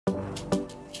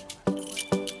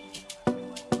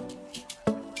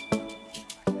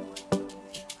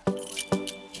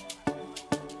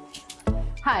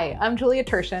Hi, I'm Julia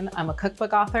Turshen. I'm a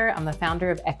cookbook author. I'm the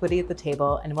founder of Equity at the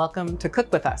Table, and welcome to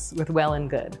Cook With Us with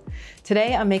Well+Good.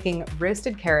 Today I'm making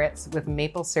roasted carrots with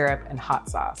maple syrup and hot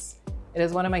sauce. It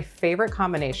is one of my favorite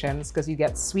combinations because you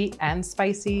get sweet and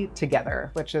spicy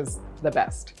together, which is the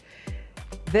best.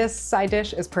 This side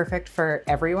dish is perfect for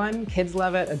everyone. Kids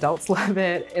love it, adults love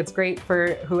it. It's great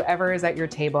for whoever is at your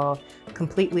table,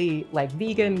 completely like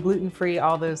vegan, gluten-free,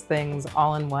 all those things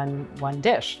all in one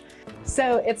dish.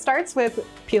 So it starts with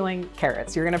peeling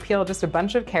carrots. You're gonna peel just a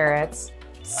bunch of carrots.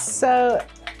 So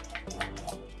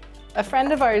a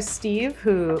friend of ours, Steve,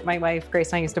 who my wife Grace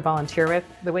and I used to volunteer with,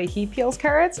 the way he peels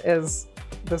carrots is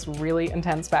this really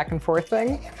intense back and forth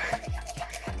thing.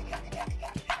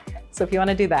 So if you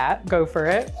wanna do that, go for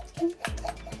it.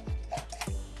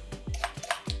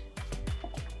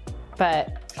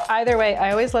 But either way,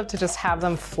 I always love to just have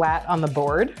them flat on the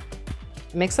board.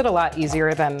 It makes it a lot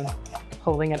easier than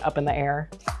holding it up in the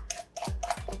air.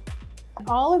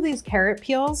 All of these carrot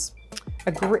peels,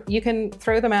 you can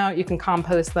throw them out, you can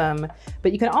compost them,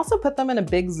 but you can also put them in a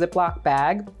big Ziploc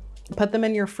bag, put them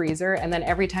in your freezer, and then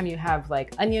every time you have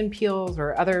like onion peels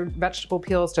or other vegetable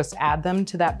peels, just add them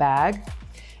to that bag.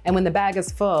 And when the bag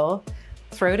is full,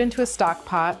 throw it into a stock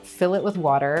pot, fill it with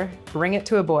water, bring it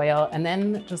to a boil, and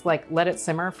then just like let it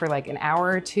simmer for like an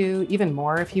hour or two, even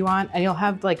more if you want, and you'll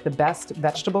have like the best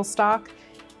vegetable stock.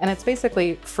 And it's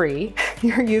basically free.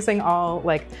 You're using all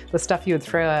like the stuff you would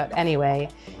throw out anyway.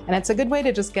 And it's a good way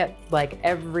to just get like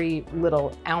every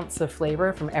little ounce of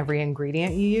flavor from every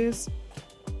ingredient you use.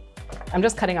 I'm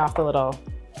just cutting off the little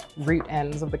root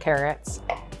ends of the carrots.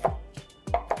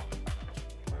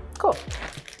 Cool.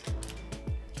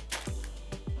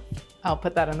 I'll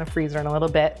put that in the freezer in a little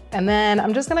bit. And then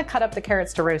I'm just gonna cut up the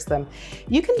carrots to roast them.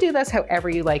 You can do this however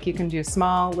you like. You can do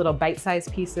small little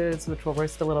bite-sized pieces, which will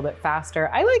roast a little bit faster.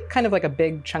 I like kind of like a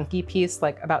big chunky piece,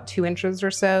 like about 2 inches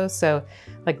or so. So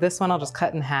like this one, I'll just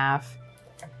cut in half.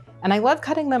 And I love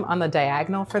cutting them on the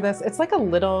diagonal for this. It's like a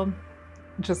little,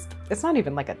 it's not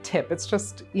even like a tip. It's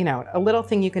just, you know, a little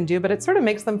thing you can do, but it sort of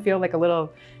makes them feel like a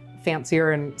little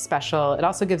fancier and special. It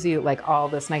also gives you like all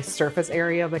this nice surface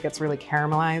area that gets really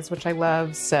caramelized, which I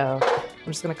love. So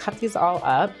I'm just gonna cut these all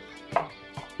up.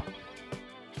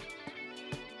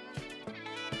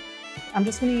 I'm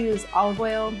just gonna use olive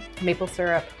oil, maple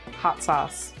syrup, hot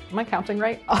sauce. Am I counting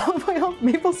right? Olive oil,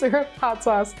 maple syrup, hot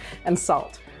sauce, and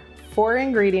salt. 4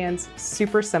 ingredients,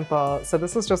 super simple. So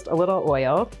this is just a little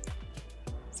oil.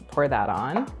 So pour that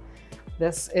on.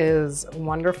 This is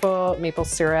wonderful maple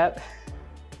syrup.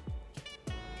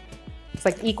 It's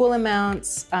like equal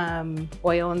amounts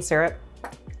oil and syrup.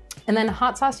 And then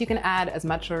hot sauce, you can add as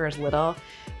much or as little.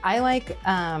 I like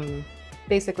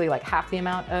basically like half the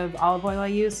amount of olive oil I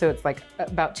use. So it's like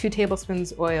about 2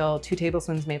 tablespoons oil, 2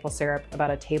 tablespoons maple syrup, about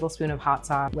a tablespoon of hot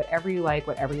sauce. Whatever you like,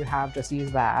 whatever you have, just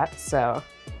use that. So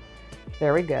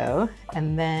there we go.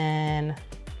 And then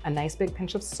a nice big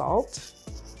pinch of salt.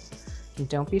 And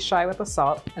don't be shy with the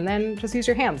salt. And then just use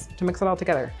your hands to mix it all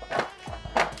together.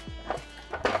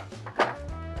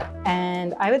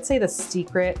 And I would say the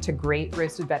secret to great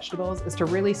roasted vegetables is to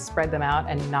really spread them out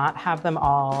and not have them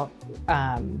all,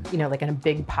 you know, like in a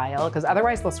big pile, because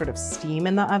otherwise they'll sort of steam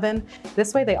in the oven.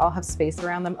 This way they all have space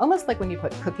around them, almost like when you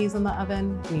put cookies in the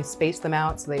oven and you space them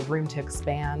out so they have room to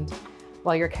expand.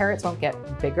 While your carrots won't get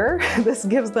bigger, this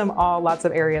gives them all lots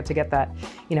of area to get that,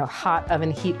 you know, hot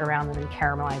oven heat around them and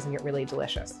caramelize and get really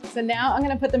delicious. So now I'm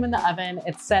gonna put them in the oven.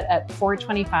 It's set at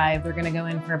 425. They're gonna go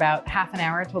in for about half an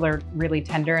hour till they're really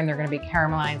tender and they're gonna be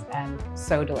caramelized and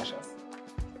so delicious.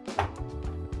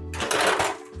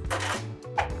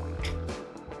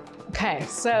 Okay,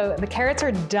 so the carrots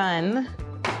are done.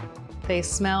 They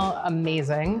smell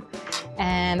amazing.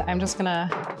 And I'm just gonna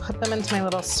put them into my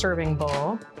little serving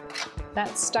bowl.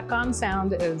 That stuck on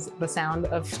sound is the sound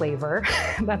of flavor.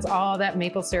 That's all that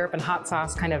maple syrup and hot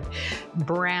sauce kind of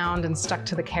browned and stuck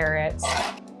to the carrots.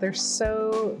 They're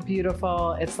so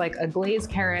beautiful. It's like a glazed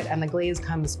carrot, and the glaze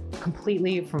comes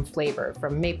completely from flavor,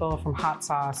 from maple, from hot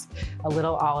sauce, a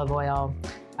little olive oil.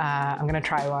 I'm gonna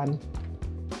try one.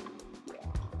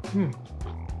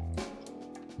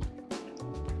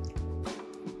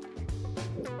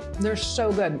 They're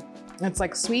so good. It's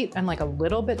like sweet and like a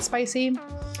little bit spicy.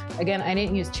 Again, I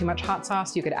didn't use too much hot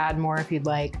sauce. You could add more if you'd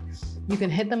like. You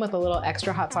can hit them with a little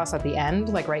extra hot sauce at the end,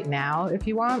 like right now if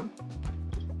you want.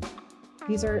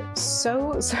 These are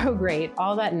so, so great.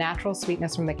 All that natural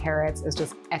sweetness from the carrots is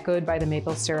just echoed by the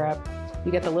maple syrup.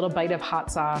 You get the little bite of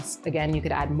hot sauce. Again, you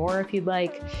could add more if you'd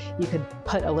like. You could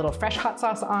put a little fresh hot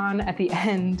sauce on at the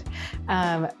end.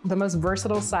 The most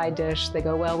versatile side dish. They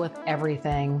go well with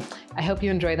everything. I hope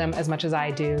you enjoy them as much as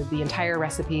I do. The entire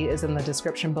recipe is in the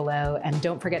description below, and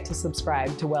don't forget to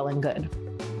subscribe to Well+Good.